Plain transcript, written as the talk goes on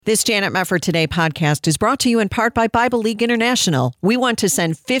This Janet Mefford Today podcast is brought to you in part by Bible League International. We want to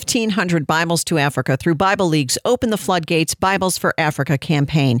send 1,500 Bibles to Africa through Bible League's Open the Floodgates Bibles for Africa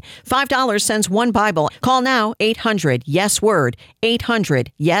campaign. $5 sends one Bible. Call now, 800-YES-WORD,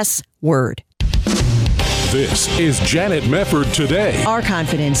 800-YES-WORD. This is Janet Mefford Today. Our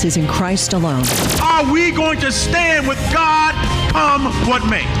confidence is in Christ alone. Are we going to stand with God come what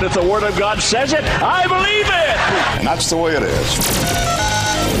may? If the Word of God says it, I believe it. And that's the way it is.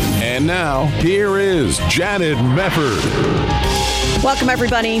 And now, here is Janet Mefford. Welcome,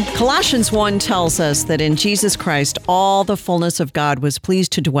 everybody. Colossians 1 tells us that in Jesus Christ, all the fullness of God was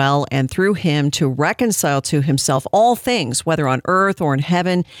pleased to dwell, and through him to reconcile to himself all things, whether on earth or in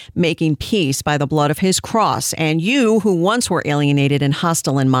heaven, making peace by the blood of his cross. And you, who once were alienated and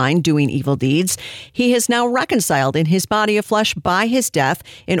hostile in mind, doing evil deeds, he has now reconciled in his body of flesh by his death,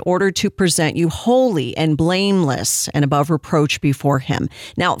 in order to present you holy and blameless and above reproach before him.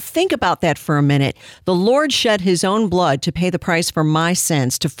 Now, think about that for a minute. The Lord shed his own blood to pay the price for my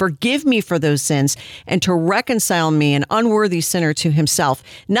sins, to forgive me for those sins, and to reconcile me, an unworthy sinner, to himself.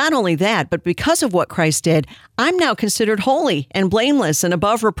 Not only that, but because of what Christ did, I'm now considered holy and blameless and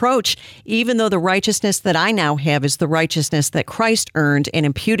above reproach, even though the righteousness that I now have is the righteousness that Christ earned and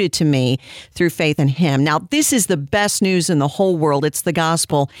imputed to me through faith in him. Now, this is the best news in the whole world. It's the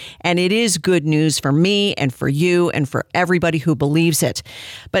gospel, and it is good news for me and for you and for everybody who believes it.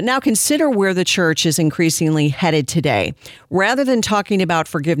 But now consider where the church is increasingly headed today. Rather than talking about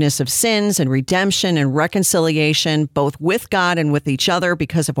forgiveness of sins and redemption and reconciliation, both with God and with each other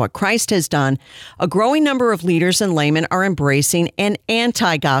because of what Christ has done, a growing number of leaders and laymen are embracing an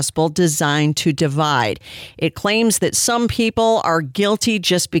anti-gospel designed to divide. It claims that some people are guilty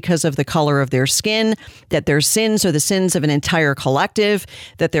just because of the color of their skin, that their sins are the sins of an entire collective,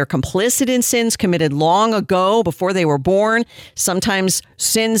 that they're complicit in sins committed long ago before they were born, sometimes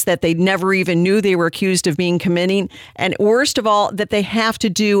sins that they never even knew they were accused of being committing, and worst of all, that they have to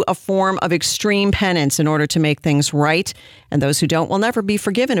do a form of extreme penance in order to make things right. And those who don't will never be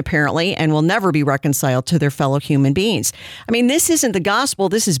forgiven, apparently, and will never be reconciled to their fellow human beings. I mean, this isn't the gospel,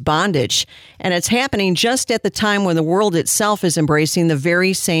 this is bondage. And it's happening just at the time when the world itself is embracing the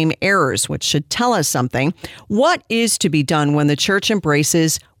very same errors, which should tell us something. What is to be done when the church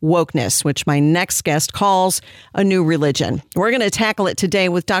embraces wokeness, which my next guest calls a new religion? We're going to tackle it today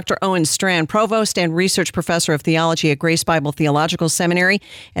with Dr. Owen Strachan, Provost and Research Professor of Theology at Grace Bible Theological Seminary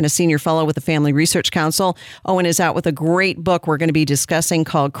and a Senior Fellow with the Family Research Council. Owen is out with a great book we're going to be discussing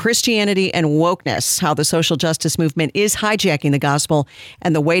called Christianity and Wokeness, How the Social Justice Movement is Hijacking the Gospel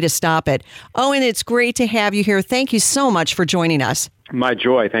and the Way to Stop It. Owen, it's great to have you here. Thank you so much for joining us. My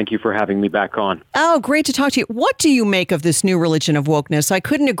joy. Thank you for having me back on. Oh, great to talk to you. What do you make of this new religion of wokeness? I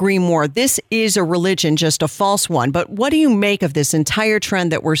couldn't agree more. This is a religion, just a false one. But what do you make of this entire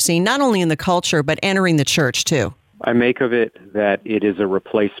trend that we're seeing, not only in the culture, but entering the church too? I make of it that it is a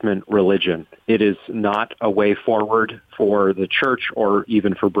replacement religion. It is not a way forward for the church or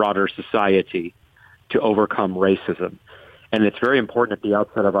even for broader society to overcome racism. And it's very important at the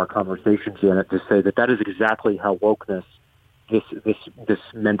outset of our conversation, Janet, to say that that is exactly how wokeness, this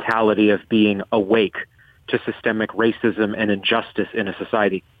mentality of being awake to systemic racism and injustice in a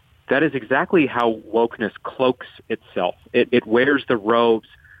society, that is exactly how wokeness cloaks itself. It wears the robes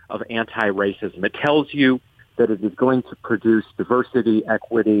of anti-racism. It tells you that it is going to produce diversity,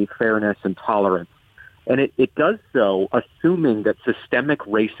 equity, fairness, and tolerance. And it does so assuming that systemic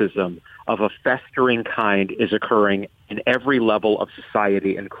racism of a festering kind is occurring in every level of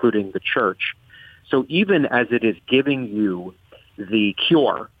society, including the church. So even as it is giving you the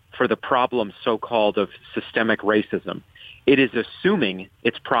cure for the problem so-called of systemic racism, it is assuming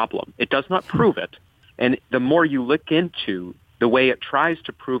its problem. It does not prove it. And the more you look into the way it tries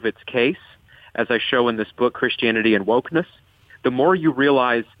to prove its case, as I show in this book, Christianity and Wokeness, the more you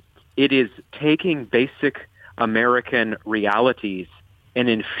realize it is taking basic American realities and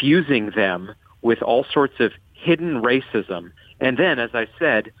infusing them with all sorts of hidden racism. And then, as I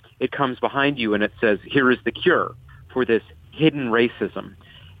said, it comes behind you and it says, here is the cure for this hidden racism.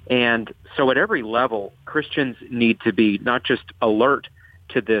 And so at every level, Christians need to be not just alert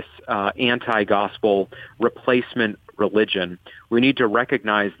to this anti-gospel replacement religion. We need to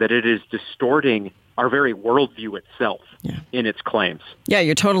recognize that it is distorting our very worldview itself in its claims. Yeah,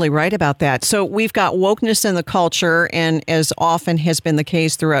 you're totally right about that. So we've got wokeness in the culture, and as often has been the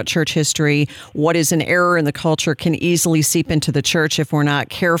case throughout church history, what is an error in the culture can easily seep into the church if we're not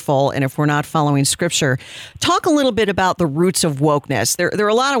careful and if we're not following Scripture. Talk a little bit about the roots of wokeness. There are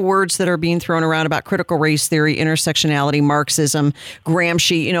a lot of words that are being thrown around about critical race theory, intersectionality, Marxism,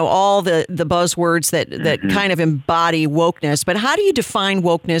 Gramsci, all the buzzwords that kind of embody wokeness. But how do you define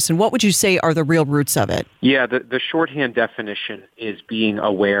wokeness, and what would you say are the real roots of it? Yeah, the shorthand definition is being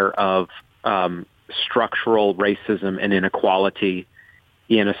aware of structural racism and inequality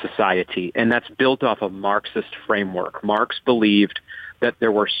in a society, and that's built off a Marxist framework. Marx believed that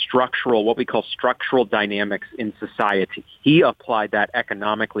there were what we call structural dynamics in society. He applied that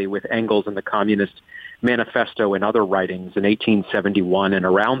economically with Engels in the Communist Manifesto and other writings in 1871 and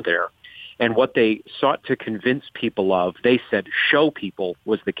around there. And what they sought to convince people of, they said show people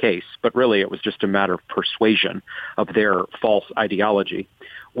was the case, but really it was just a matter of persuasion of their false ideology,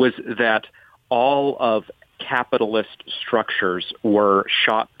 was that all of capitalist structures were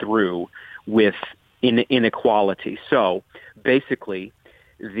shot through with inequality. So basically,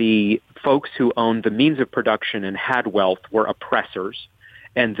 the folks who owned the means of production and had wealth were oppressors,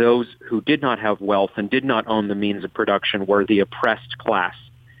 and those who did not have wealth and did not own the means of production were the oppressed class.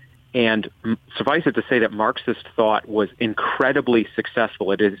 And suffice it to say that Marxist thought was incredibly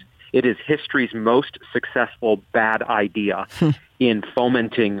successful. It is history's most successful bad idea in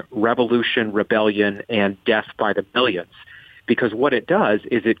fomenting revolution, rebellion, and death by the millions. Because what it does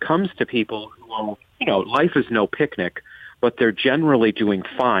is it comes to people who are, life is no picnic, but they're generally doing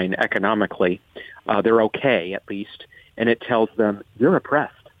fine economically. They're okay, at least. And it tells them, you're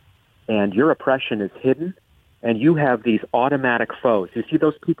oppressed, and your oppression is hidden, and you have these automatic foes. You see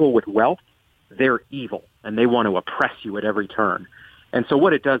those people with wealth? They're evil, and they want to oppress you at every turn. And so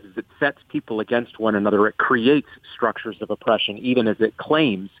what it does is it sets people against one another. It creates structures of oppression, even as it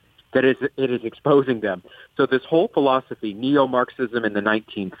claims that it is exposing them. So this whole philosophy, neo-Marxism in the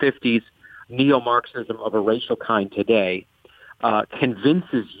 1950s, neo-Marxism of a racial kind today,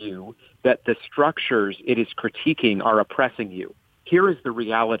 convinces you that the structures it is critiquing are oppressing you. Here is the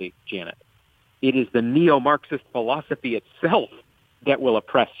reality, Janet. It is the neo-Marxist philosophy itself that will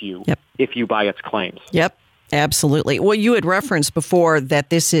oppress you if you buy its claims. Yep. Absolutely. Well, you had referenced before that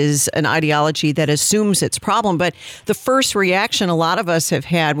this is an ideology that assumes its problem, but the first reaction a lot of us have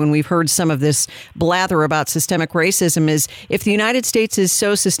had when we've heard some of this blather about systemic racism is, if the United States is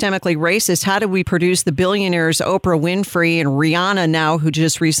so systemically racist, how do we produce the billionaires Oprah Winfrey and Rihanna now, who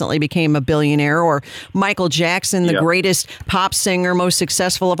just recently became a billionaire, or Michael Jackson, the greatest pop singer, most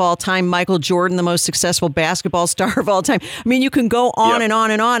successful of all time, Michael Jordan, the most successful basketball star of all time. I mean, you can go on and on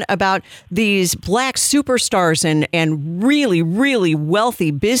and on about these black superstars and really, really wealthy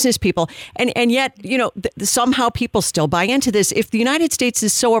business people. And yet, somehow people still buy into this. If the United States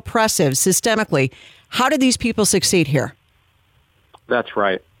is so oppressive systemically, how do these people succeed here? That's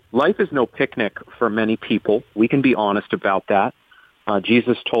right. Life is no picnic for many people. We can be honest about that.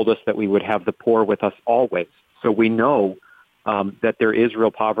 Jesus told us that we would have the poor with us always. So we know that there is real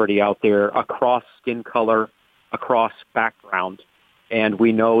poverty out there across skin color, across background. And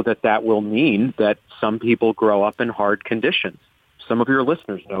we know that will mean that some people grow up in hard conditions. Some of your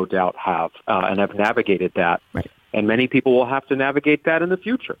listeners, no doubt, have and have navigated that. Right. And many people will have to navigate that in the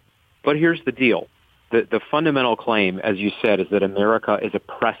future. But here's the deal. The fundamental claim, as you said, is that America is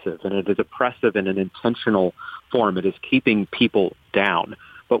oppressive, and it is oppressive in an intentional form. It is keeping people down.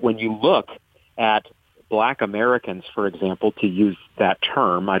 But when you look at Black Americans, for example, to use that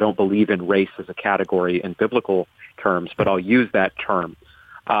term, I don't believe in race as a category in biblical terms, but I'll use that term.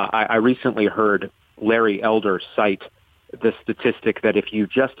 I recently heard Larry Elder cite the statistic that if you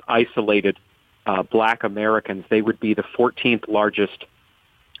just isolated Black Americans, they would be the 14th richest,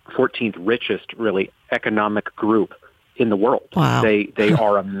 really, economic group in the world. Wow. They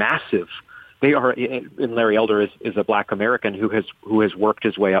are a massive. They are, and Larry Elder is a Black American who has worked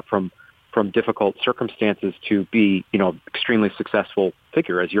his way up from difficult circumstances to be, extremely successful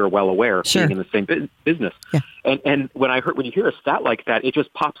figure, as you're well aware, sure, being in the same business. Yeah. And when you hear a stat like that, it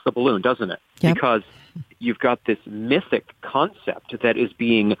just pops the balloon, doesn't it? Yep. Because you've got this mythic concept that is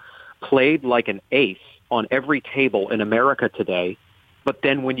being played like an ace on every table in America today. But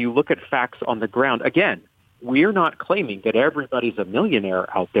then when you look at facts on the ground, again, we're not claiming that everybody's a millionaire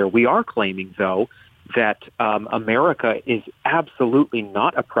out there. We are claiming, though, that America is absolutely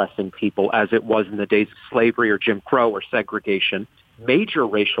not oppressing people as it was in the days of slavery or Jim Crow or segregation. Major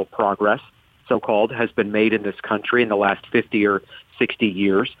racial progress, so-called, has been made in this country in the last 50 or 60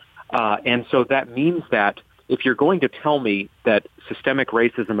 years. And so that means that if you're going to tell me that systemic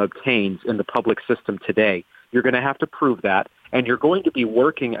racism obtains in the public system today, you're going to have to prove that, and you're going to be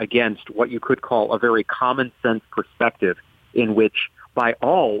working against what you could call a very common sense perspective in which, by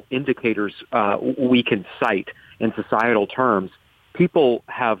all indicators we can cite in societal terms, people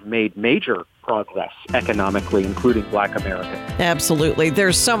have made major progress economically, including Black Americans. Absolutely.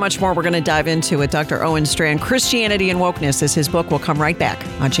 There's so much more we're going to dive into with Dr. Owen Strachan. Christianity and Wokeness is his book. We'll come right back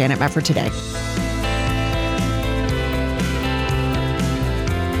on Janet Mefford Today.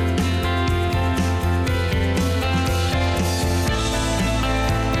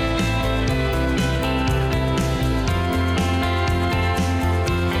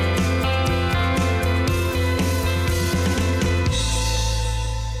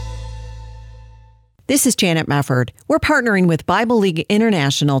 This is Janet Mefford. We're partnering with Bible League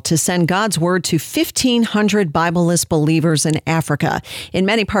International to send God's Word to 1,500 Bibleless believers in Africa. In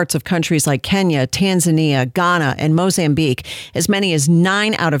many parts of countries like Kenya, Tanzania, Ghana, and Mozambique, as many as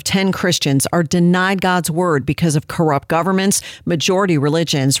 9 out of 10 Christians are denied God's Word because of corrupt governments, majority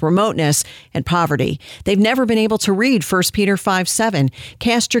religions, remoteness, and poverty. They've never been able to read 1 Peter 5:7.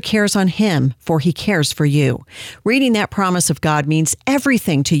 Cast your cares on Him, for He cares for you. Reading that promise of God means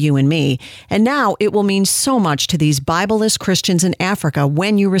everything to you and me, and now it will mean so much to these Bibleless Christians in Africa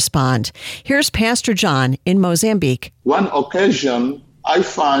when you respond. Here's Pastor John in Mozambique. One occasion, I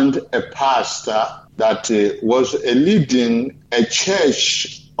found a pastor that was leading a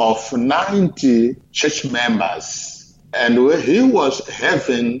church of 90 church members. And he was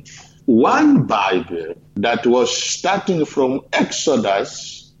having one Bible that was starting from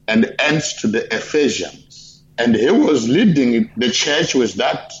Exodus and ends to the Ephesians. And he was leading the church with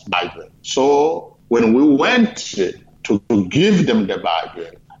that Bible. So when we went to give them the Bible,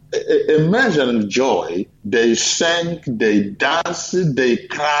 imagine joy. They sang, they danced, they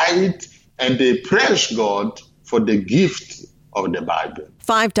cried, and they praised God for the gift of the Bible.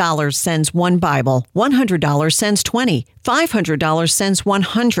 $5 sends one Bible, $100 sends 20, $500 sends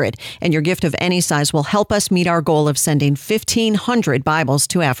 100, and your gift of any size will help us meet our goal of sending 1,500 Bibles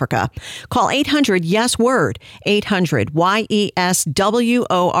to Africa. Call 800-YES-WORD,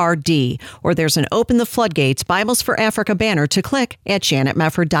 800-YES-WORD, or there's an Open the Floodgates Bibles for Africa banner to click at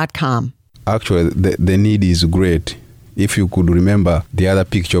janetmefford.com. Actually, the need is great. If you could remember the other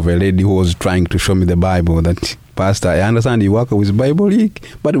picture of a lady who was trying to show me the Bible, that, Pastor, I understand you work with Bible League,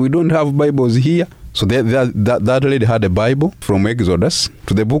 but we don't have Bibles here. So that lady had a Bible from Exodus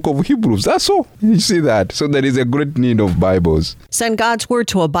to the book of Hebrews. That's all. You see that? So there is a great need of Bibles. Send God's Word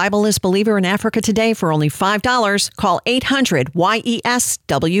to a Bibleless believer in Africa today for only $5. Call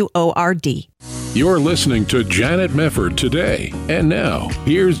 800-YES-WORD. You're listening to Janet Mefford Today. And now,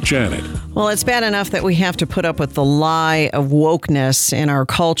 here's Janet. Well, it's bad enough that we have to put up with the lie of wokeness in our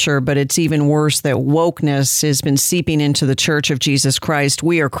culture, but it's even worse that wokeness has been seeping into the Church of Jesus Christ.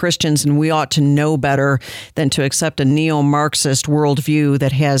 We are Christians, and we ought to know better than to accept a neo-Marxist worldview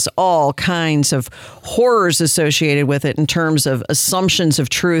that has all kinds of horrors associated with it in terms of assumptions of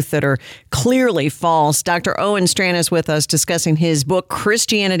truth that are clearly false. Dr. Owen Strachan is with us discussing his book,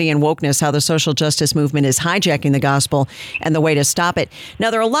 Christianity and Wokeness, How the Social Justice Movement is Hijacking the Gospel and the Way to Stop It.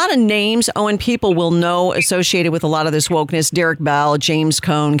 Now, there are a lot of names, Owen, people will know associated with a lot of this wokeness. Derek Bell, James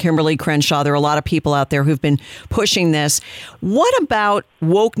Cone, Kimberly Crenshaw. There are a lot of people out there who've been pushing this. What about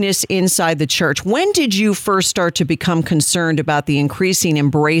wokeness inside the church? When did you first start to become concerned about the increasing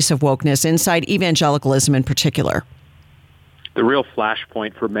embrace of wokeness inside evangelicalism in particular? The real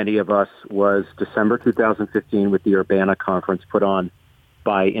flashpoint for many of us was December 2015 with the Urbana Conference put on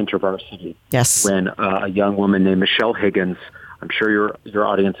by InterVarsity. Yes. When a young woman named Michelle Higgins, I'm sure your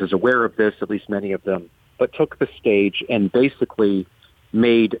audience is aware of this, at least many of them, but took the stage and basically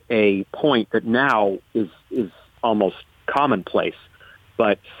made a point that now is almost commonplace,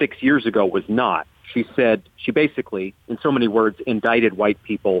 but 6 years ago was not. She said, she basically, in so many words, indicted white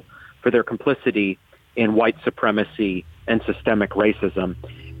people for their complicity in white supremacy and systemic racism.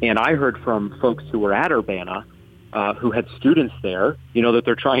 And I heard from folks who were at Urbana, who had students there, that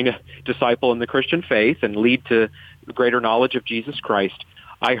they're trying to disciple in the Christian faith and lead to greater knowledge of Jesus Christ.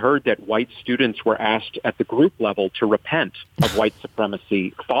 I heard that white students were asked at the group level to repent of white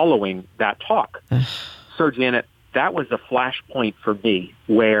supremacy following that talk. So, Janet, that was a flashpoint for me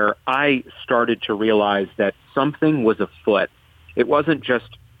where I started to realize that something was afoot. It wasn't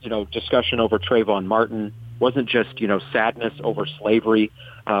just, discussion over Trayvon Martin, wasn't just, sadness over slavery,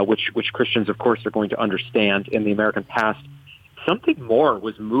 which Christians, of course, are going to understand in the American past. Something more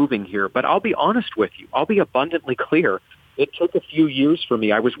was moving here, but I'll be honest with you. I'll be abundantly clear. It took a few years for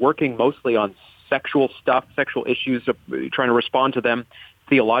me. I was working mostly on sexual stuff, sexual issues, trying to respond to them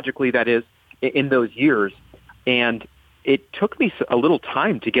theologically, that is. In those years, And it took me a little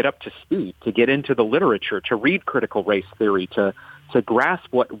time to get up to speed, to get into the literature, to read critical race theory, to grasp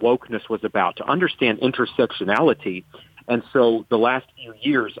what wokeness was about, to understand intersectionality. And so the last few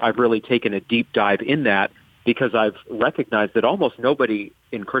years, I've really taken a deep dive in that because I've recognized that almost nobody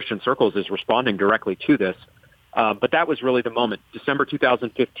in Christian circles is responding directly to this. But that was really the moment, December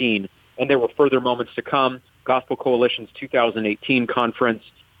 2015, and there were further moments to come. Gospel Coalition's 2018 conference,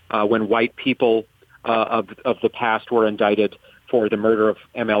 when white people of the past were indicted for the murder of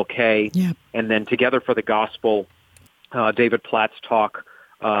MLK, Yep. And then Together for the Gospel, David Platt's talk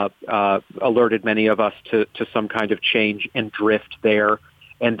alerted many of us to some kind of change and drift there.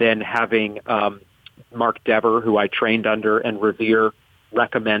 And then having Mark Dever, who I trained under and revere,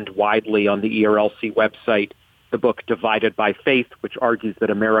 recommend widely on the ERLC website the book Divided by Faith, which argues that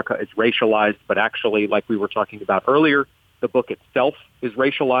America is racialized, but actually, like we were talking about earlier, the book itself is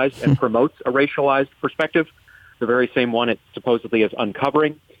racialized and promotes a racialized perspective, the very same one it supposedly is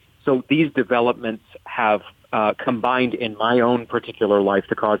uncovering. So these developments have combined in my own particular life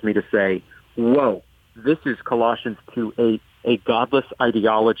to cause me to say, whoa, this is Colossians 2:8, a godless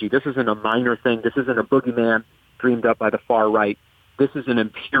ideology. This isn't a minor thing. This isn't a boogeyman dreamed up by the far right. This is an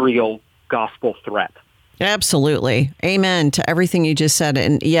imperial gospel threat. Absolutely. Amen to everything you just said.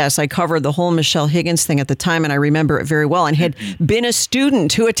 And yes, I covered the whole Michelle Higgins thing at the time, and I remember it very well, and had been a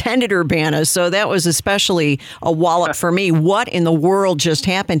student who attended Urbana. So that was especially a wallop for me. What in the world just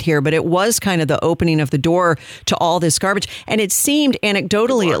happened here? But it was kind of the opening of the door to all this garbage. And it seemed,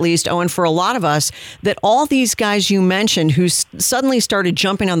 anecdotally at least, Owen, for a lot of us, that all these guys you mentioned who suddenly started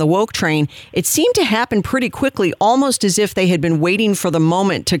jumping on the woke train, it seemed to happen pretty quickly, almost as if they had been waiting for the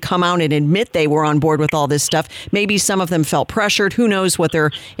moment to come out and admit they were on board with all this stuff. Maybe some of them felt pressured. Who knows what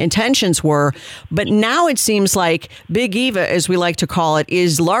their intentions were? But now it seems like Big Eva, as we like to call it,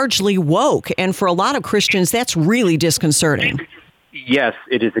 is largely woke. And for a lot of Christians, that's really disconcerting. Yes,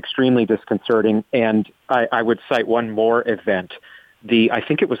 it is extremely disconcerting. And I would cite one more event. I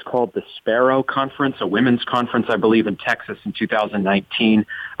think it was called the Sparrow Conference, a women's conference, I believe, in Texas in 2019.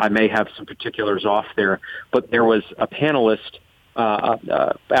 I may have some particulars off there. But there was a panelist,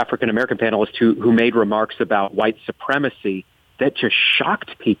 African-American panelist who made remarks about white supremacy that just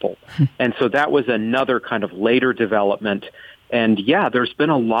shocked people. And so that was another kind of later development. And yeah, there's been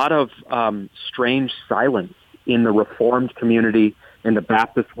a lot of strange silence in the Reformed community, in the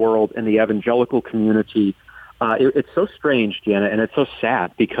Baptist world, in the evangelical community. It's so strange, Janet, and it's so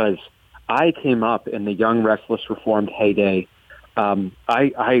sad because I came up in the young, restless, Reformed heyday.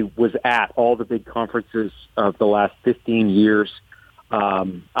 I was at all the big conferences of the last 15 years.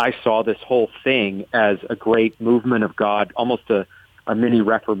 I saw this whole thing as a great movement of God, almost a mini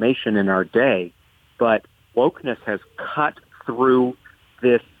reformation in our day. But wokeness has cut through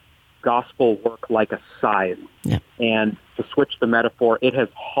this gospel work like a scythe. Yeah. And to switch the metaphor, it has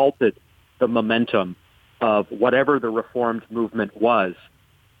halted the momentum of whatever the Reformed movement was.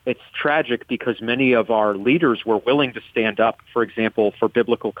 It's tragic because many of our leaders were willing to stand up, for example, for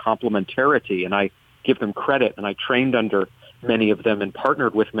biblical complementarity, and I give them credit, and I trained under many of them and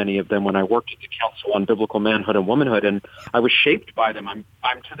partnered with many of them when I worked at the Council on Biblical Manhood and Womanhood, and I was shaped by them. I'm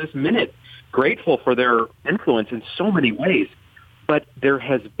to this minute grateful for their influence in so many ways, but there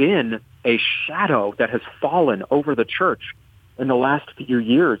has been a shadow that has fallen over the church in the last few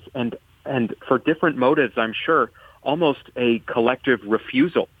years, and for different motives, I'm sure, almost a collective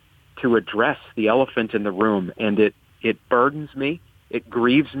refusal to address the elephant in the room, and it burdens me. It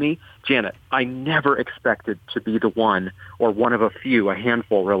grieves me. Janet, I never expected to be the one, or one of a few, a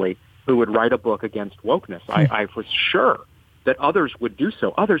handful really, who would write a book against wokeness. I was sure that others would do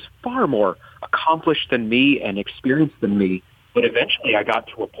so, others far more accomplished than me and experienced than me. But eventually I got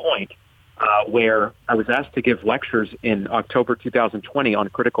to a point where I was asked to give lectures in October 2020 on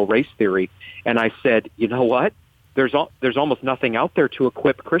critical race theory, and I said, you know what? There's almost nothing out there to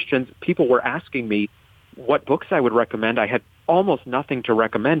equip Christians. People were asking me what books I would recommend. I had almost nothing to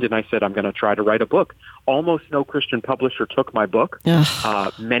recommend, and I said, I'm going to try to write a book. Almost no Christian publisher took my book.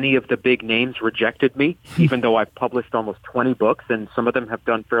 Many of the big names rejected me, even though I've published almost 20 books, and some of them have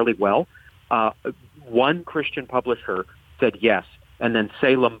done fairly well. One Christian publisher said yes, and then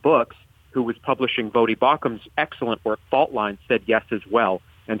Salem Books, who was publishing Bodie Baucham's excellent work, Fault Line, said yes as well.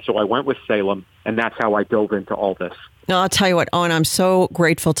 And so I went with Salem, and that's how I dove into all this. No, I'll tell you what, Owen, I'm so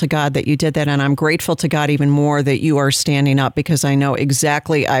grateful to God that you did that. And I'm grateful to God even more that you are standing up, because I know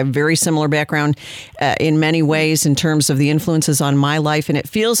exactly, I have a very similar background in many ways in terms of the influences on my life. And it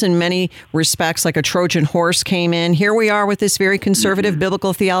feels in many respects like a Trojan horse came in. Here we are with this very conservative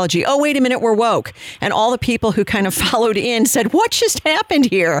biblical theology. Oh, wait a minute, we're woke. And all the people who kind of followed in said, what just happened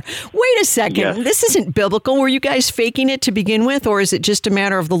here? Wait a second. Yes. This isn't biblical. Were you guys faking it to begin with? Or is it just a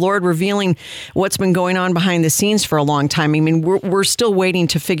matter of the Lord revealing what's been going on behind the scenes for a long time? I mean, we're still waiting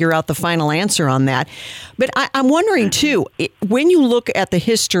to figure out the final answer on that. But I'm wondering, too, when you look at the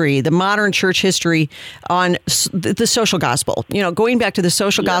history, the modern church history on the social gospel, going back to the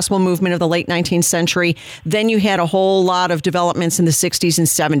social gospel movement of the late 19th century, then you had a whole lot of developments in the 60s and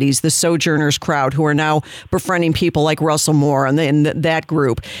 70s, the Sojourners crowd, who are now befriending people like Russell Moore and that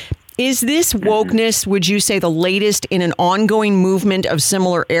group. Is this wokeness, would you say, the latest in an ongoing movement of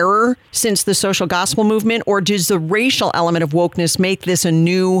similar error since the social gospel movement, or does the racial element of wokeness make this a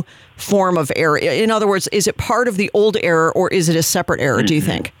new form of error? In other words, is it part of the old error, or is it a separate error, do you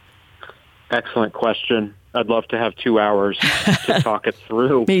think? Excellent question. I'd love to have 2 hours to talk it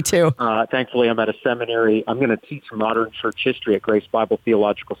through. Me too. Thankfully, I'm at a seminary. I'm going to teach modern church history at Grace Bible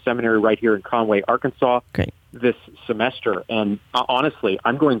Theological Seminary right here in Conway, Arkansas. Great. This semester. And honestly,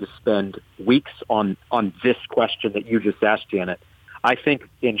 I'm going to spend weeks on this question that you just asked, Janet. I think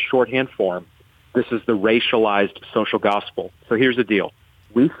in shorthand form, this is the racialized social gospel. So here's the deal.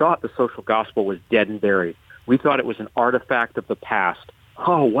 We thought the social gospel was dead and buried. We thought it was an artifact of the past.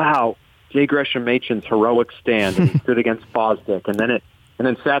 Oh, wow. J. Gresham Machen's heroic stand, and he stood against Fosdick. And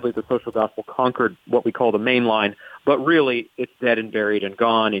then sadly, the social gospel conquered what we call the main line. But really, it's dead and buried and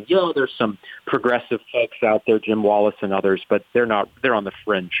gone. And, there's some progressive folks out there, Jim Wallace and others, but they're not. They're on the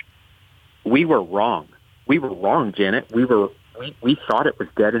fringe. We were wrong. We were wrong, Janet. We thought it was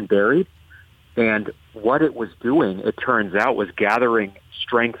dead and buried. And what it was doing, it turns out, was gathering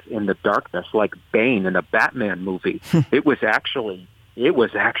strength in the darkness, like Bane in a Batman movie. It was actually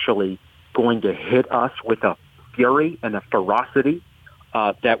going to hit us with a fury and a ferocity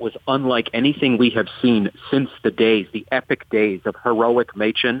that was unlike anything we have seen since the epic days of heroic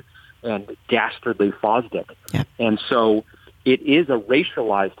Machen and dastardly Fosdick. Yeah. And so it is a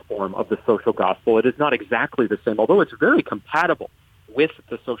racialized form of the social gospel. It is not exactly the same, although it's very compatible with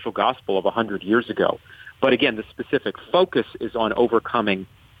the social gospel of 100 years ago. But again, the specific focus is on overcoming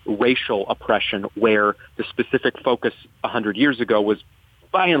racial oppression, where the specific focus 100 years ago was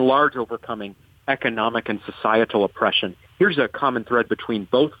by and large overcoming economic and societal oppression. Here's a common thread between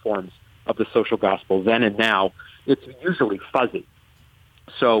both forms of the social gospel, then and now. It's usually fuzzy.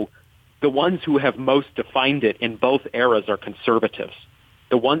 So the ones who have most defined it in both eras are conservatives.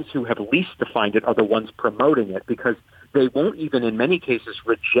 The ones who have least defined it are the ones promoting it, because they won't even in many cases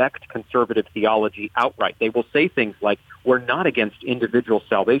reject conservative theology outright. They will say things like, we're not against individual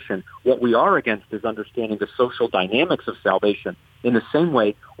salvation. What we are against is understanding the social dynamics of salvation. In the same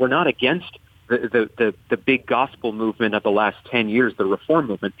way, we're not against the big gospel movement of the last 10 years, the reform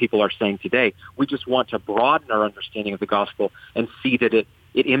movement people are saying today. We just want to broaden our understanding of the gospel and see that it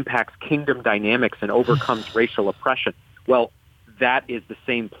impacts kingdom dynamics and overcomes racial oppression. Well, that is the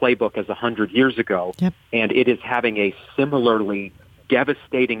same playbook as 100 years ago, yep. And it is having a similarly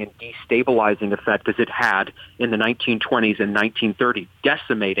devastating and destabilizing effect as it had in the 1920s and 1930s,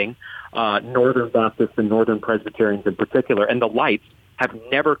 decimating Northern Baptists and Northern Presbyterians in particular. And the lights have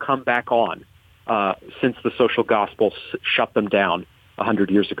never come back on since the social gospel shut them down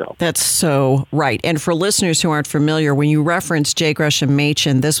 100 years ago. That's so right. And for listeners who aren't familiar, when you reference J. Gresham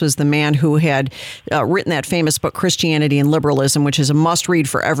Machen, this was the man who had written that famous book, Christianity and Liberalism, which is a must-read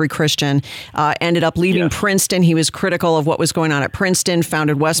for every Christian. Ended up leaving Princeton. He was critical of what was going on at Princeton,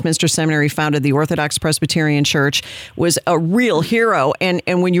 founded Westminster Seminary, founded the Orthodox Presbyterian Church, was a real hero. And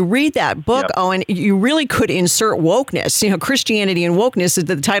when you read that book, Owen, you really could insert wokeness. Christianity and Wokeness is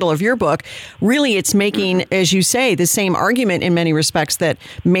the title of your book. Really, it's making, as you say, the same argument in many respects that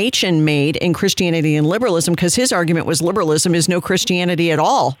Machen made in Christianity and Liberalism, because his argument was liberalism is no Christianity at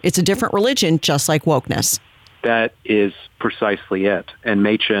all. It's a different religion, just like wokeness. That is precisely it. And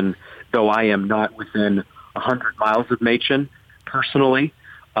Machen, though I am not within 100 miles of Machen personally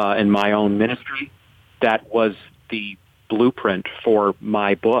in my own ministry, that was the blueprint for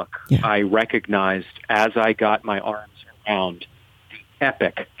my book. Yeah. I recognized as I got my arms around the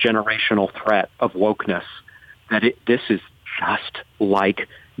epic generational threat of wokeness that this is just like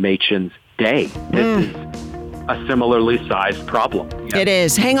Machen's day. This is a similarly sized problem. Yeah. It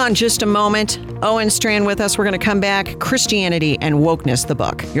is. Hang on just a moment. Owen Strachan with us. We're going to come back. Christianity and Wokeness, the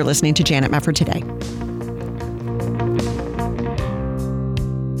book. You're listening to Janet Mefford Today.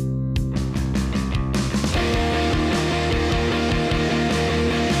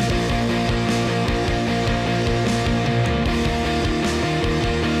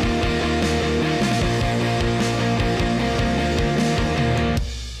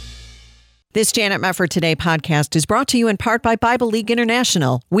 This Janet Mefford Today podcast is brought to you in part by Bible League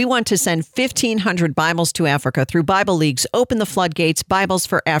International. We want to send 1,500 Bibles to Africa through Bible League's Open the Floodgates Bibles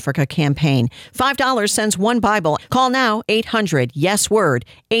for Africa campaign. $5 sends one Bible. Call now, 800-YES-WORD,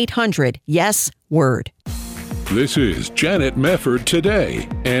 800-YES-WORD. This is Janet Mefford Today.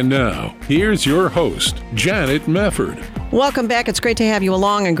 And now, here's your host, Janet Mefford. Welcome back. It's great to have you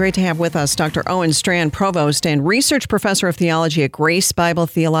along and great to have with us Dr. Owen Strachan, Provost and Research Professor of Theology at Grace Bible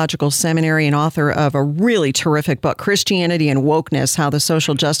Theological Seminary and author of a really terrific book, Christianity and Wokeness, How the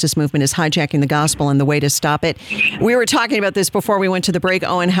Social Justice Movement is Hijacking the Gospel and the Way to Stop It. We were talking about this before we went to the break,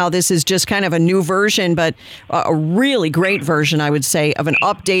 Owen, how this is just kind of a new version, but a really great version, I would say, of an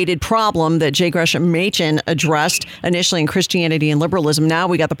updated problem that J. Gresham Machen addressed initially in Christianity and Liberalism. Now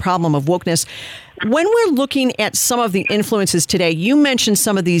we got the problem of wokeness. When we're looking at some of the influences today, you mentioned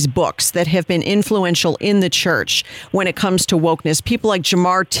some of these books that have been influential in the church when it comes to wokeness. People like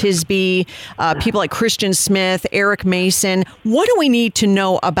Jemar Tisby, people like Christian Smith, Eric Mason. What do we need to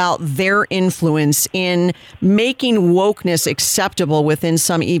know about their influence in making wokeness acceptable within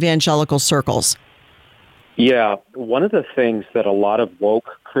some evangelical circles? Yeah, one of the things that a lot of woke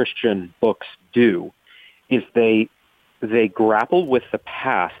Christian books do is they grapple with the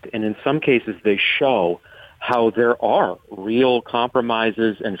past, and in some cases they show how there are real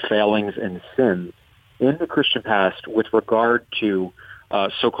compromises and failings and sins in the Christian past with regard to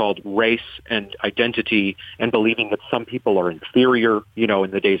so-called race and identity and believing that some people are inferior,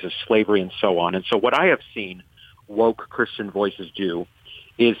 in the days of slavery and so on. And so what I have seen woke Christian voices do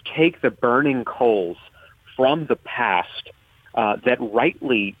is take the burning coals from the past that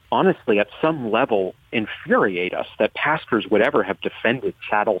rightly, honestly, at some level infuriate us, that pastors would ever have defended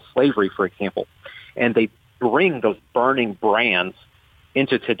chattel slavery, for example. And they bring those burning brands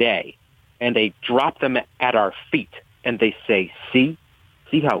into today, and they drop them at our feet, and they say, see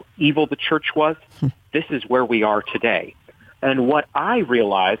how evil the church was? This is where we are today. And what I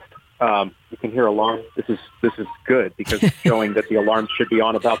realized, you can hear alarms. This is good because it's showing that the alarms should be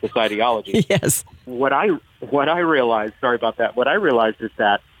on about this ideology. Yes. What I realized, sorry about that. What I realized is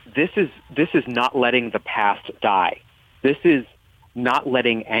that this is not letting the past die. This is not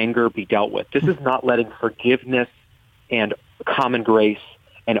letting anger be dealt with. This is not letting forgiveness and common grace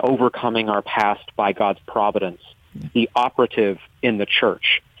and overcoming our past by God's providence be operative in the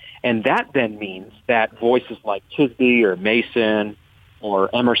church. And that then means that voices like Tisby or Mason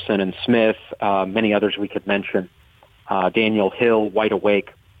or Emerson and Smith, many others we could mention, Daniel Hill, Wide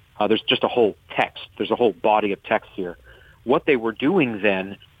Awake, there's just a whole text. There's a whole body of text here. What they were doing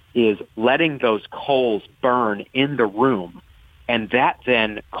then is letting those coals burn in the room, and that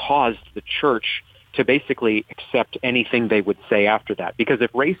then caused the church to basically accept anything they would say after that. Because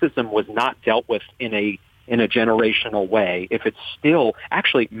if racism was not dealt with in a generational way, if it's still,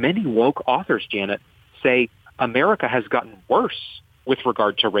 actually many woke authors, Janet, say America has gotten worse with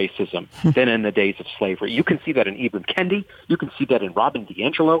regard to racism than in the days of slavery. You can see that in Ibram Kendi. You can see that in Robin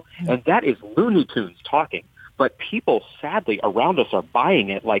DiAngelo. And that is Looney Tunes talking. But people, sadly, around us are buying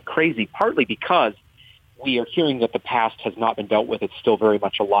it like crazy, partly because we are hearing that the past has not been dealt with. It's still very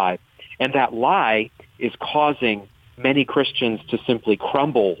much alive. And that lie is causing many Christians to simply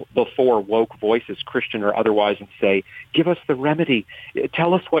crumble before woke voices, Christian or otherwise, and say, give us the remedy.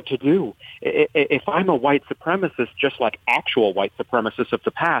 Tell us what to do. If I'm a white supremacist, just like actual white supremacists of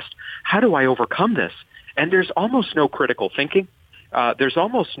the past, how do I overcome this? And there's almost no critical thinking. There's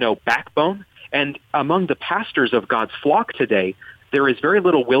almost no backbone. And among the pastors of God's flock today, there is very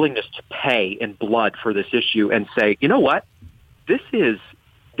little willingness to pay in blood for this issue and say, you know what? This is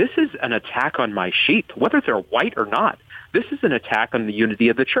an attack on my sheep, whether they're white or not. This is an attack on the unity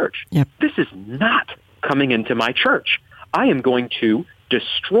of the church. Yep. This is not coming into my church. I am going to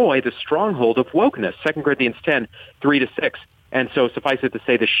destroy the stronghold of wokeness. 2 Corinthians 10, 3-6. And so suffice it to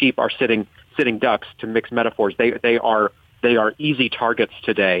say the sheep are sitting ducks, to mix metaphors. They are easy targets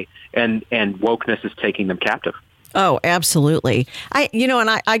today, and wokeness is taking them captive. Oh, absolutely.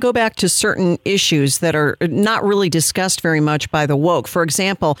 I go back to certain issues that are not really discussed very much by the woke. For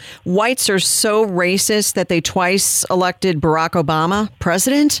example, whites are so racist that they twice elected Barack Obama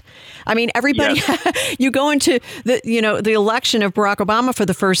president. I mean, everybody, yes. You go into the election of Barack Obama for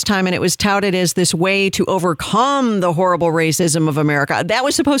the first time, and it was touted as this way to overcome the horrible racism of America. That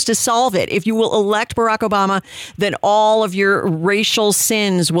was supposed to solve it. If you will elect Barack Obama, then all of your racial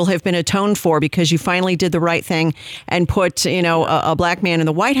sins will have been atoned for because you finally did the right thing and put, a black man in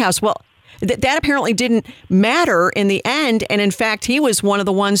the White House. Well, that apparently didn't matter in the end. And in fact, he was one of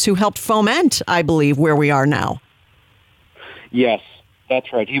the ones who helped foment, I believe, where we are now. Yes,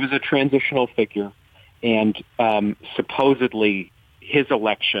 that's right. He was a transitional figure. And supposedly his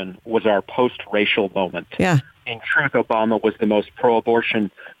election was our post-racial moment. Yeah. In truth, Obama was the most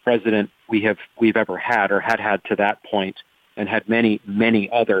pro-abortion president we've ever had or had to that point, and had many,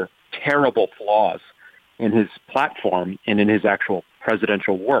 many other terrible flaws in his platform and in his actual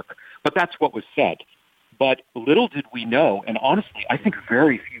presidential work. But that's what was said. But little did we know, and honestly, I think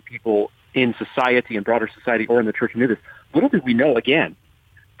very few people in society and broader society or in the church knew this, little did we know, again,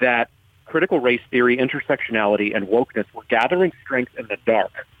 that critical race theory, intersectionality, and wokeness were gathering strength in the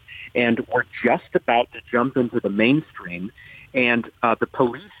dark, and were just about to jump into the mainstream. And the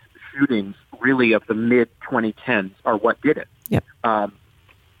police shootings, really, of the mid-2010s are what did it. Yep.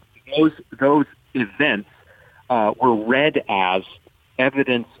 Those events were read as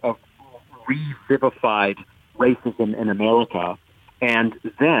evidence of revivified racism in America. And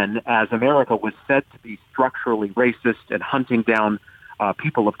then, as America was said to be structurally racist and hunting down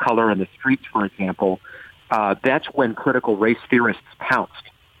people of color in the streets, for example, that's when critical race theorists pounced.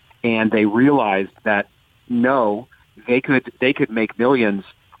 And they realized that, no, they could make millions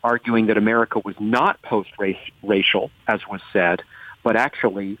arguing that America was not post-racial, as was said, but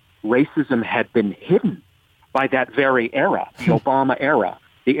actually racism had been hidden by that very era, the Obama era,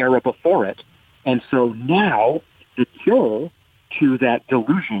 the era before it. And so now the cure to that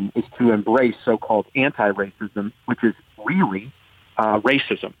delusion is to embrace so-called anti-racism, which is really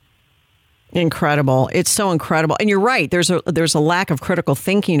racism. Incredible. It's so incredible. And you're right. There's a lack of critical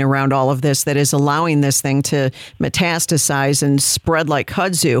thinking around all of this that is allowing this thing to metastasize and spread like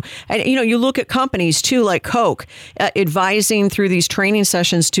kudzu. And, you look at companies, too, like Coke, advising through these training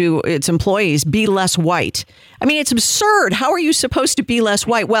sessions to its employees, be less white. I mean, it's absurd. How are you supposed to be less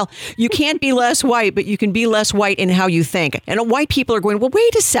white? Well, you can't be less white, but you can be less white in how you think. And white people are going, well,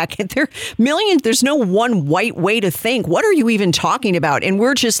 wait a second. There are millions. There's no one white way to think. What are you even talking about? And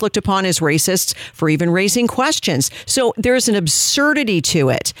we're just looked upon as racists for even raising questions. So there's an absurdity to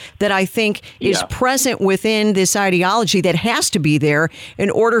it that I think is present within this ideology that has to be there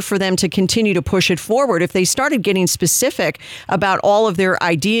in order for them to continue to push it forward. If they started getting specific about all of their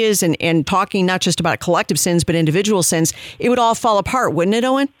ideas and talking not just about collective sins, but individual sins, it would all fall apart, wouldn't it,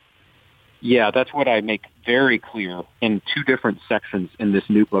 Owen? Yeah, that's what I make very clear in two different sections in this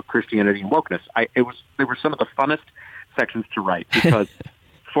new book, Christianity and Wokeness. They were some of the funnest sections to write because,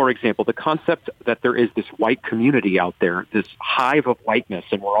 for example, the concept that there is this white community out there, this hive of whiteness,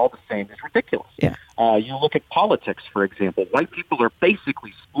 and we're all the same, is ridiculous. Yeah. You look at politics, for example. White people are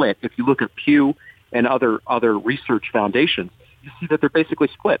basically split. If you look at Pew and other research foundations, you see that they're basically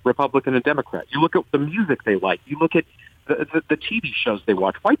split, Republican and Democrat. You look at the music they like. You look at the TV shows they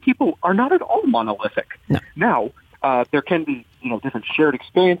watch. White people are not at all monolithic. No. Now, there can be, different shared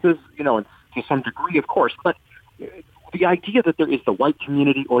experiences, and to some degree, of course, but the idea that there is the white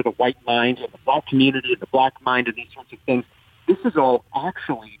community or the white mind and the black community and the black mind and these sorts of things, this is all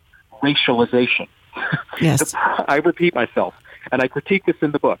actually racialization. Yes. I repeat myself, and I critique this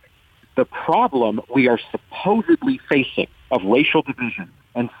in the book. The problem we are supposedly facing of racial division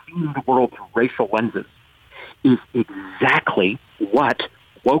and seeing the world through racial lenses is exactly what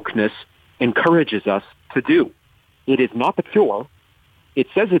wokeness encourages us to do. It is not the cure. It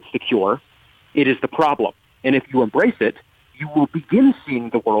says it's the cure. It is the problem. And if you embrace it, you will begin seeing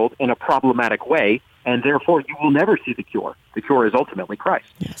the world in a problematic way, and therefore you will never see the cure. The cure is ultimately Christ.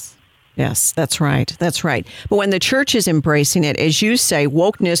 Yes, that's right. That's right. But when the church is embracing it, as you say,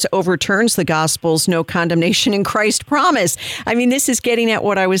 wokeness overturns the gospel's no condemnation in Christ promise. I mean, this is getting at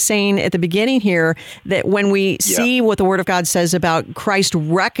what I was saying at the beginning here, that when we see what the Word of God says about Christ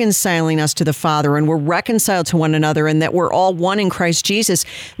reconciling us to the Father, and we're reconciled to one another, and that we're all one in Christ Jesus,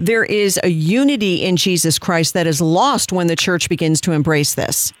 there is a unity in Jesus Christ that is lost when the church begins to embrace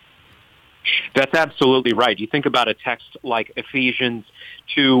this. That's absolutely right. You think about a text like Ephesians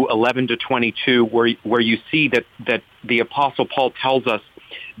 2:11-22, where you see that the Apostle Paul tells us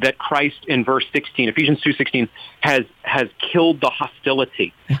that Christ, in verse 16, Ephesians 2:16, has killed the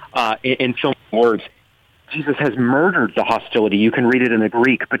hostility. In so many words, Jesus has murdered the hostility. You can read it in the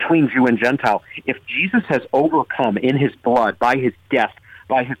Greek, between Jew and Gentile. If Jesus has overcome in his blood, by his death,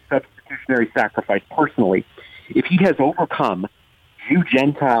 by his substitutionary sacrifice personally, if he has overcome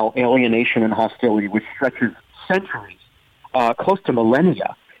Jew-Gentile alienation and hostility, which stretches centuries, close to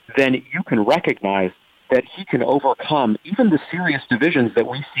millennia, then you can recognize that he can overcome even the serious divisions that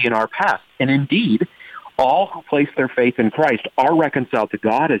we see in our past. And indeed, all who place their faith in Christ are reconciled to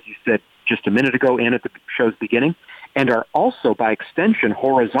God, as you said just a minute ago and at the show's beginning, and are also, by extension,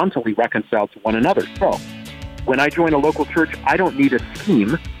 horizontally reconciled to one another. So When I join a local church, I don't need a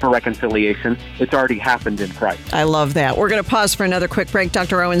scheme for reconciliation. It's already happened in Christ. I love that. We're going to pause for another quick break.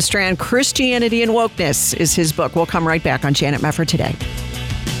 Dr. Owen Strachan, Christianity and Wokeness is his book. We'll come right back on Janet Mefford Today.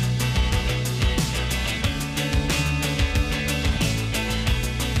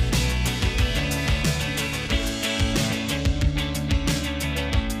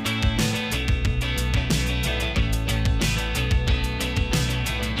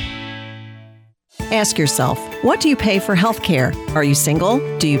 Ask yourself, what do you pay for health care? Are you single?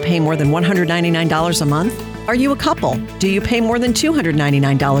 Do you pay more than $199 a month? Are you a couple? Do you pay more than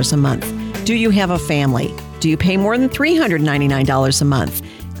 $299 a month? Do you have a family? Do you pay more than $399 a month?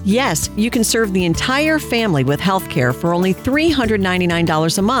 Yes, you can serve the entire family with health care for only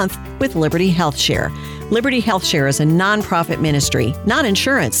 $399 a month with Liberty Health Share. Liberty Health Share is a nonprofit ministry, not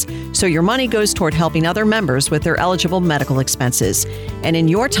insurance, so your money goes toward helping other members with their eligible medical expenses. And in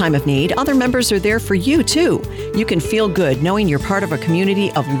your time of need, other members are there for you too. You can feel good knowing you're part of a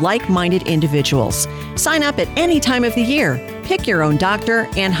community of like-minded individuals. Sign up at any time of the year. Pick your own doctor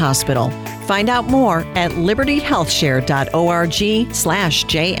and hospital. Find out more at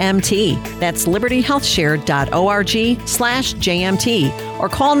libertyhealthshare.org/JMT. That's libertyhealthshare.org/JMT. Or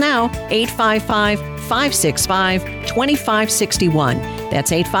call now 855-565-2561.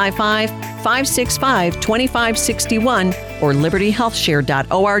 That's 855-565-2561 or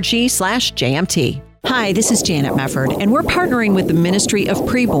libertyhealthshare.org/JMT. Hi, this is Janet Mefford, and we're partnering with the Ministry of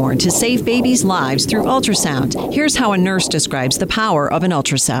Preborn to save babies' lives through ultrasound. Here's how a nurse describes the power of an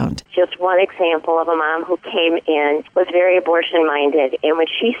ultrasound. Just one example of a mom who came in, was very abortion-minded, and when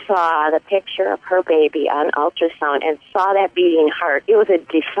she saw the picture of her baby on ultrasound and saw that beating heart, it was a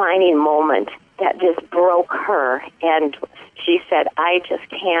defining moment that just broke her, and she said, I just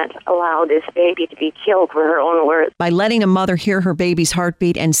can't allow this baby to be killed, for her own words. By letting a mother hear her baby's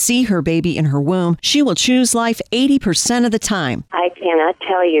heartbeat and see her baby in her womb, she will choose life 80% of the time. I cannot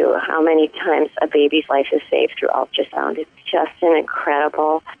tell you how many times a baby's life is saved through ultrasound. It's just an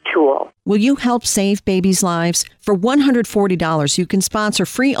incredible tool. Will you help save babies' lives? For $140, you can sponsor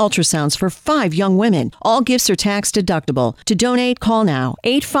free ultrasounds for 5 young women. All gifts are tax deductible. To donate, call now.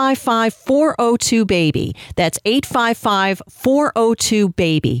 855-402-BABY. That's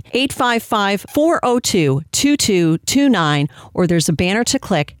 855-402-BABY. 855-402-2229. Or there's a banner to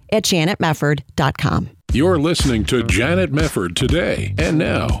click at janetmefford.com. You're listening to Janet Mefford Today. And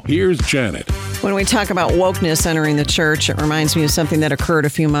now, here's Janet. When we talk about wokeness entering the church, it reminds me of something that occurred a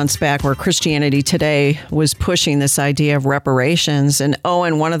few months back where Christianity Today was pushing this idea of reparations. And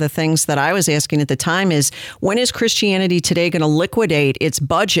one of the things that I was asking at the time is, when is Christianity Today going to liquidate its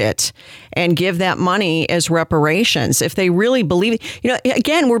budget and give that money as reparations? If they really believe it,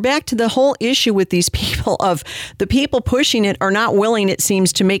 again, we're back to the whole issue with these people of the people pushing it are not willing, it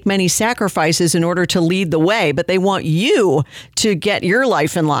seems, to make many sacrifices in order to lead the way, but they want you to get your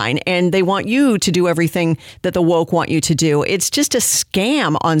life in line, and they want you to do everything that the woke want you to do. It's just a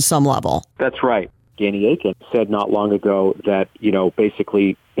scam on some level. That's right. Danny Akin said not long ago that,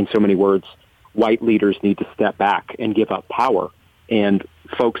 basically, in so many words, white leaders need to step back and give up power. And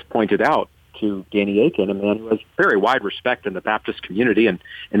folks pointed out to Danny Akin, a man who has very wide respect in the Baptist community, and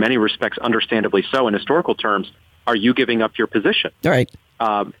in many respects, understandably so in historical terms, are you giving up your position? Right.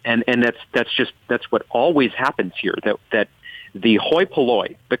 And that's what always happens here, that the hoi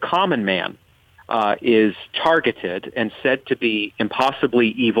polloi, the common man, is targeted and said to be impossibly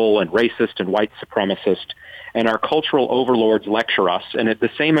evil and racist and white supremacist, and our cultural overlords lecture us. And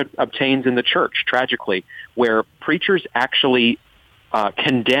the same obtains in the church, tragically, where preachers actually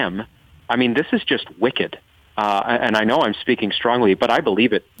condemn. I mean, this is just wicked. And I know I'm speaking strongly, but I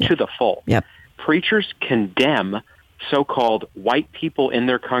believe it to the full. Yep. Preachers condemn so-called white people in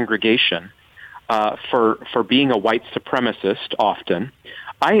their congregation for being a white supremacist often.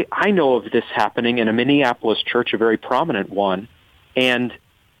 I know of this happening in a Minneapolis church, a very prominent one, and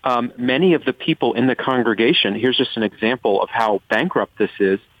many of the people in the congregation, here's just an example of how bankrupt this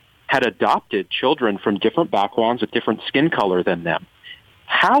is, had adopted children from different backgrounds with different skin color than them.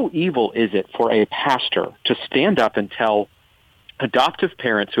 How evil is it for a pastor to stand up and tell adoptive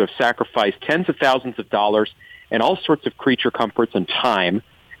parents who have sacrificed tens of thousands of dollars and all sorts of creature comforts and time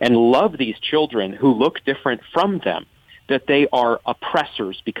and love these children who look different from them, that they are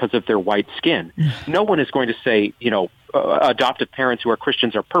oppressors because of their white skin? No one is going to say, adoptive parents who are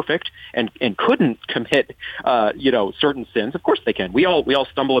Christians are perfect and couldn't commit, certain sins. Of course they can. We all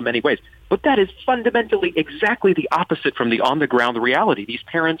stumble in many ways. But that is fundamentally exactly the opposite from the on-the-ground reality. These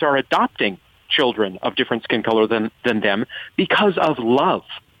parents are adopting children of different skin color than them because of love.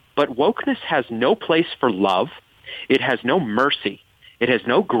 But wokeness has no place for love. It has no mercy. It has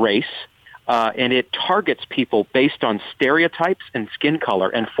no grace. and it targets people based on stereotypes and skin color.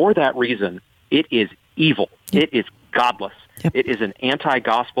 And for that reason, it is evil. Yep. It is godless. Yep. It is an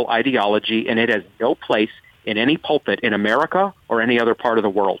anti-gospel ideology, and it has no place in any pulpit in America or any other part of the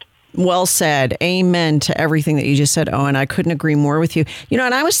world. Well said. Amen to everything that you just said, Owen. I couldn't agree more with you. And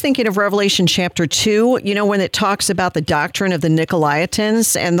I was thinking of Revelation chapter 2, when it talks about the doctrine of the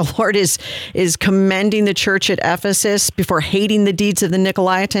Nicolaitans, and the Lord is commending the church at Ephesus before hating the deeds of the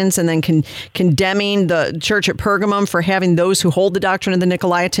Nicolaitans, and then condemning the church at Pergamum for having those who hold the doctrine of the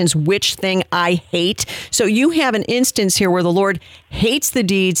Nicolaitans, which thing I hate. So you have an instance here where the Lord hates the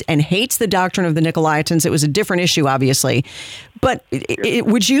deeds and hates the doctrine of the Nicolaitans. It was a different issue, obviously. But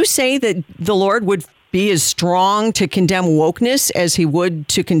would you say that the Lord would be as strong to condemn wokeness as he would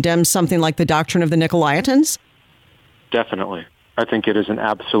to condemn something like the doctrine of the Nicolaitans? Definitely. I think it is an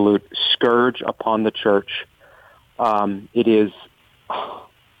absolute scourge upon the church. It is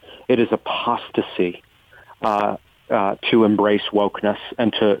apostasy to embrace wokeness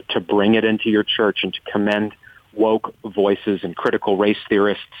and to bring it into your church and to commend woke voices and critical race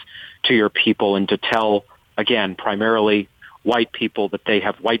theorists to your people, and to tell, again, primarily white people that they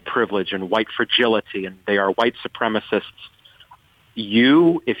have white privilege and white fragility and they are white supremacists.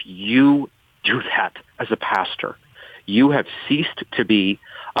 If you do that as a pastor, you have ceased to be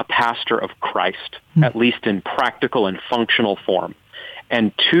a pastor of Christ, at least in practical and functional form.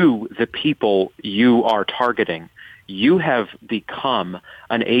 And to the people you are targeting, you have become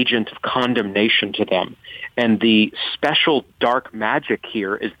an agent of condemnation to them. And the special dark magic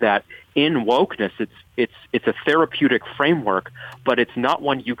here is that in wokeness, it's a therapeutic framework, but it's not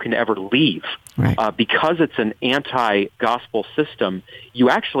one you can ever leave. Right. Because it's an anti-gospel system, you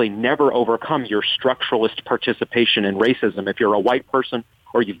actually never overcome your structuralist participation in racism. If you're a white person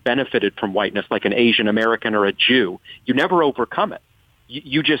or you've benefited from whiteness, like an Asian American or a Jew, you never overcome it.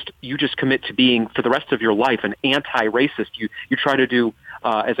 You just commit to being, for the rest of your life, an anti-racist. You try to do,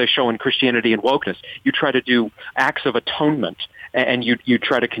 as I show in Christianity and Wokeness, you try to do acts of atonement, and you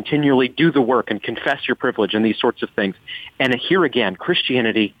try to continually do the work and confess your privilege and these sorts of things. And here again,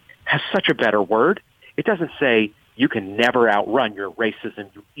 Christianity has such a better word. It doesn't say you can never outrun your racism,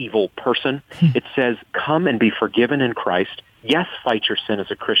 you evil person. It says, come and be forgiven in Christ. Yes, fight your sin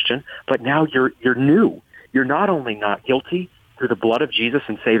as a Christian, but now you're new. You're not only not guilty through the blood of Jesus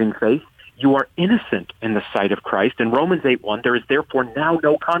and saving faith, you are innocent in the sight of Christ. In Romans 8:1, there is therefore now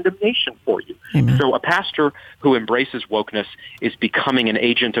no condemnation for you. Amen. So a pastor who embraces wokeness is becoming an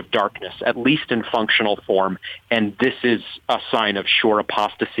agent of darkness, at least in functional form, and this is a sign of sure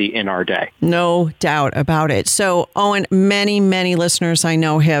apostasy in our day. No doubt about it. So, Owen, many, many listeners I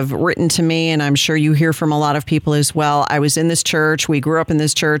know have written to me, and I'm sure you hear from a lot of people as well. I was in this church. We grew up in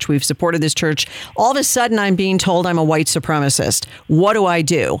this church. We've supported this church. All of a sudden, I'm being told I'm a white supremacist. What do I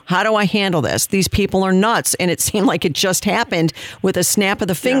do? How do I handle this? These people are nuts. And it seemed like it just happened with a snap of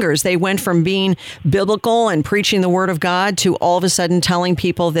the fingers. Yeah. They went from being biblical and preaching the word of God to all of a sudden telling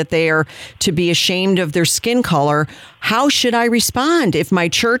people that they are to be ashamed of their skin color. How should I respond if my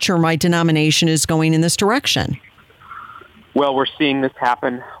church or my denomination is going in this direction? Well, we're seeing this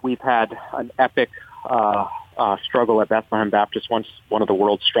happen. We've had an epic struggle at Bethlehem Baptist, once one of the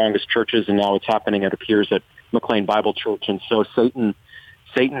world's strongest churches, and now it's happening, it appears, at McLean Bible Church. And so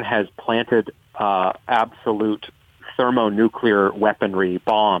Satan has planted absolute thermonuclear weaponry,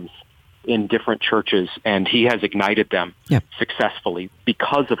 bombs, in different churches, and he has ignited them successfully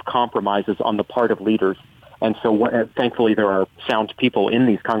because of compromises on the part of leaders. And so thankfully there are sound people in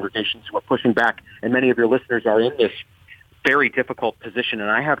these congregations who are pushing back, and many of your listeners are in this very difficult position, and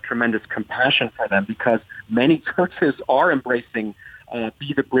I have tremendous compassion for them because many churches are embracing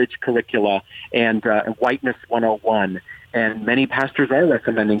Be the Bridge curricula and Whiteness 101. And many pastors are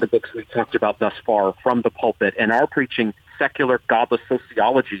recommending the books we've talked about thus far from the pulpit and are preaching secular, godless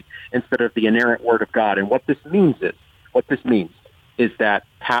sociology instead of the inerrant Word of God. And what this means is that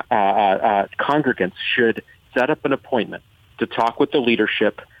congregants should set up an appointment to talk with the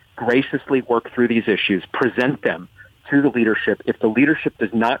leadership, graciously work through these issues, present them to the leadership. If the leadership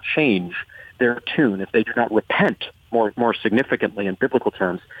does not change their tune, if they do not repent, more significantly in biblical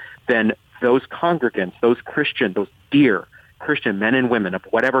terms, then those congregants, those dear Christian men and women of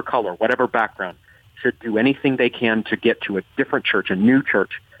whatever color, whatever background, should do anything they can to get to a different church, a new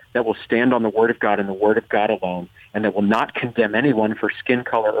church that will stand on the Word of God and the Word of God alone, and that will not condemn anyone for skin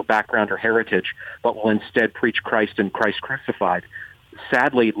color or background or heritage, but will instead preach Christ and Christ crucified.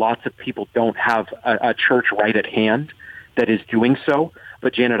 Sadly, lots of people don't have a church right at hand that is doing so.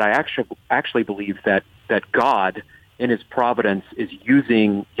 But Janet, I actually believe that God, in His providence, is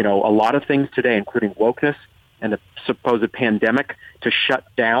using a lot of things today, including wokeness and the supposed pandemic, to shut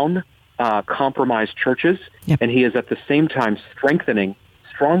down compromised churches, and he is at the same time strengthening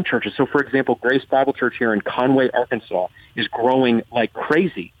strong churches. So, for example, Grace Bible Church here in Conway, Arkansas, is growing like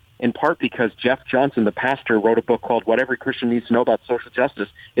crazy, in part because Jeff Johnson, the pastor, wrote a book called What Every Christian Needs to Know About Social Justice.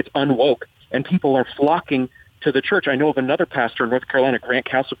 It's unwoke, and people are flocking to the church. I know of another pastor in North Carolina, Grant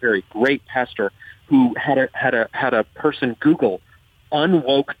Castleberry, great pastor, who had a person Google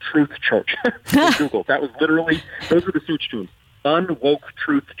Unwoke Truth Church. Google. That was literally, those were the search terms. Unwoke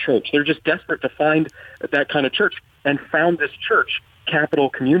Truth Church. They're just desperate to find that kind of church, and found this church, Capital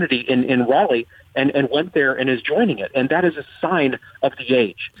Community in Raleigh, and went there and is joining it. And that is a sign of the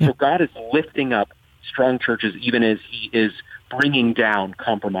age. So God is lifting up strong churches even as he is bringing down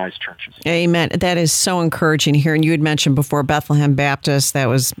compromised churches. Amen. That is so encouraging here. And you had mentioned before Bethlehem Baptist, that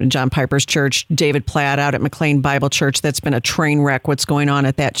was John Piper's church. David Platt out at McLean Bible Church, that's been a train wreck what's going on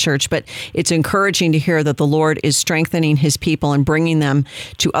at that church. But it's encouraging to hear that the Lord is strengthening his people and bringing them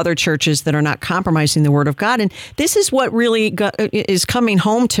to other churches that are not compromising the word of God. And this is what really is coming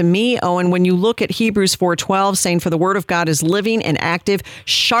home to me, Owen, when you look at Hebrews 4:12, saying, for the word of God is living and active,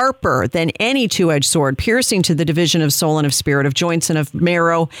 sharper than any two-edged sword, piercing to the division of soul and of spirit, of joints and of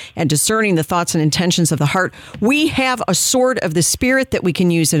marrow, and discerning the thoughts and intentions of the heart. We have a sword of the Spirit that we can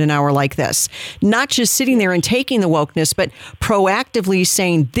use in an hour like this. Not just sitting there and taking the wokeness, but proactively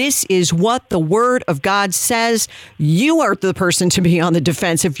saying, this is what the Word of God says. You are the person to be on the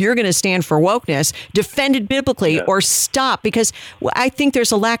defense. If you're going to stand for wokeness, defend it biblically or stop. Because I think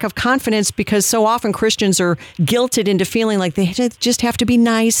there's a lack of confidence, because so often Christians are guilted into feeling like they just have to be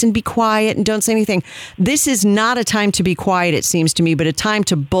nice and be quiet and don't say anything. This is not a time to be quiet, it seems to me, but a time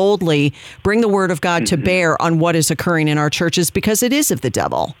to boldly bring the word of God to bear on what is occurring in our churches, because it is of the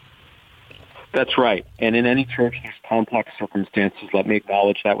devil. That's right. And in any church, there's complex circumstances. Let me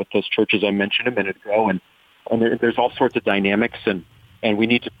acknowledge that with those churches I mentioned a minute ago. And there's all sorts of dynamics, and we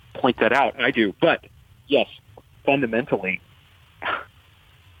need to point that out. I do. But yes, fundamentally,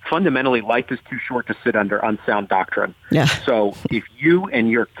 life is too short to sit under unsound doctrine. Yeah. So if you and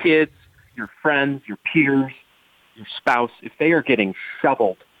your kids, your friends, your peers, your spouse, if they are getting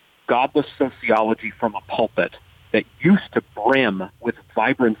shoveled godless sociology from a pulpit that used to brim with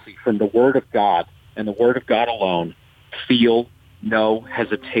vibrancy from the Word of God and the Word of God alone, feel no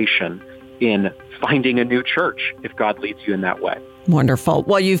hesitation in finding a new church if God leads you in that way. Wonderful.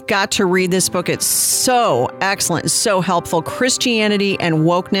 Well, you've got to read this book. It's so excellent, so helpful. Christianity and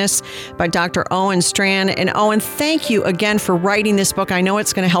Wokeness by Dr. Owen Strachan. And Owen, thank you again for writing this book. I know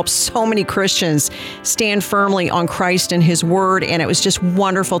it's going to help so many Christians stand firmly on Christ and his word. And it was just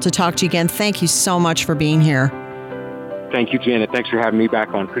wonderful to talk to you again. Thank you so much for being here. Thank you, Janet. Thanks for having me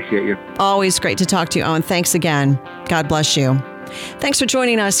back on. Appreciate you. Always great to talk to you, Owen. Thanks again. God bless you. Thanks for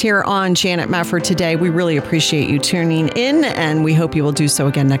joining us here on Janet Mefford today. We really appreciate you tuning in, and we hope you will do so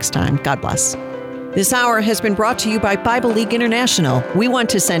again next time. God bless. This hour has been brought to you by Bible League International. We want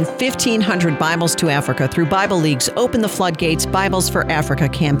to send 1,500 Bibles to Africa through Bible League's Open the Floodgates Bibles for Africa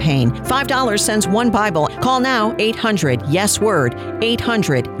campaign. $5 sends one Bible. Call now, 800-YES-WORD,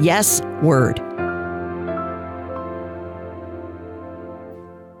 800-YES-WORD.